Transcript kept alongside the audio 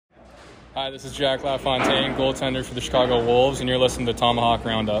Hi, this is Jack LaFontaine, goaltender for the Chicago Wolves, and you're listening to Tomahawk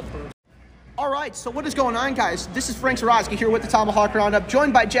Roundup. All right, so what is going on, guys? This is Frank Zarowski here with the Tomahawk Roundup,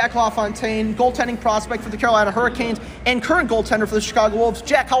 joined by Jack LaFontaine, goaltending prospect for the Carolina Hurricanes and current goaltender for the Chicago Wolves.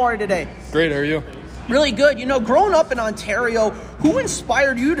 Jack, how are you today? Great, how are you? Really good. You know, growing up in Ontario, who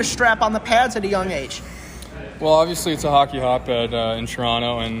inspired you to strap on the pads at a young age? Well, obviously it's a hockey hotbed in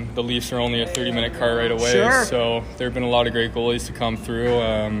Toronto, and the Leafs are only a 30-minute car ride away. Sure. So there have been a lot of great goalies to come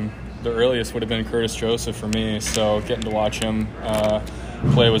through. The earliest would have been Curtis Joseph for me, so getting to watch him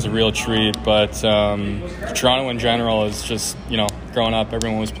play was a real treat. But Toronto in general is just, growing up,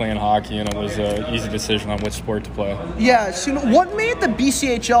 everyone was playing hockey, and it was an easy decision on which sport to play. Yeah, so what made the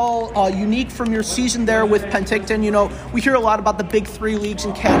BCHL unique from your season there with Penticton? We hear a lot about the big three leagues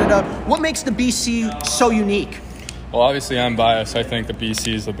in Canada. What makes the BC so unique? Well, obviously I'm biased. I think the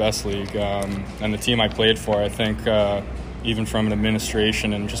BC is the best league, and the team I played for, I think even from an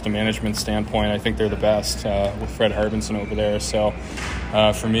administration and just a management standpoint, I think they're the best with Fred Harbinson over there. So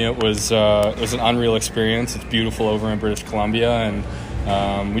for me, it was an unreal experience. It's beautiful over in British Columbia,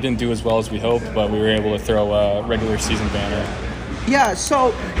 and we didn't do as well as we hoped, but we were able to throw a regular season banner. Yeah,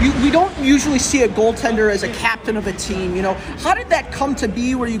 so we don't usually see a goaltender as a captain of a team. How did that come to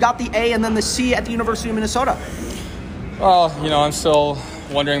be where you got the A and then the C at the University of Minnesota? Well, I'm still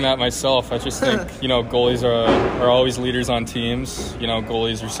wondering that myself. I just think, goalies are always leaders on teams.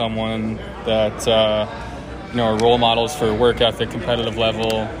 Goalies are someone that, are role models for work ethic, competitive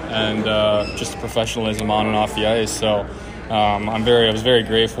level, and just professionalism on and off the ice. So I was very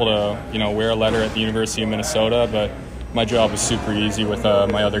grateful to, wear a letter at the University of Minnesota, but my job was super easy with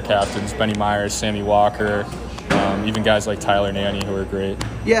my other captains, Benny Myers, Sammy Walker, even guys like Tyler Nanny, who are great.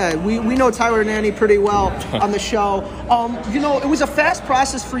 Yeah, we know Tyler Nanny pretty well on the show. It was a fast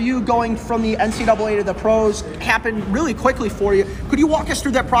process for you going from the NCAA to the pros. It happened really quickly for you. Could you walk us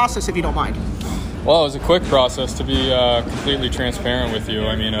through that process, if you don't mind? Well, it was a quick process, to be completely transparent with you.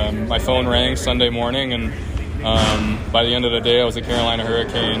 I mean, my phone rang Sunday morning, and by the end of the day, I was a Carolina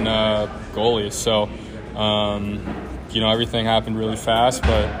Hurricane goalie. So, everything happened really fast,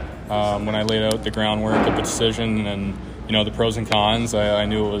 but when I laid out the groundwork of the decision and, the pros and cons, I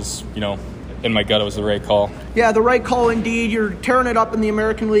knew it was, in my gut, it was the right call. Yeah, the right call indeed. You're tearing it up in the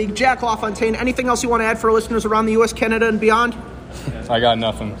American League. Jack LaFontaine, anything else you want to add for listeners around the U.S., Canada, and beyond? I got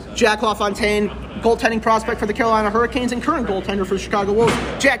nothing. Jack LaFontaine, goaltending prospect for the Carolina Hurricanes and current goaltender for the Chicago Wolves.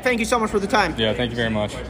 Jack, thank you so much for the time. Yeah, thank you very much.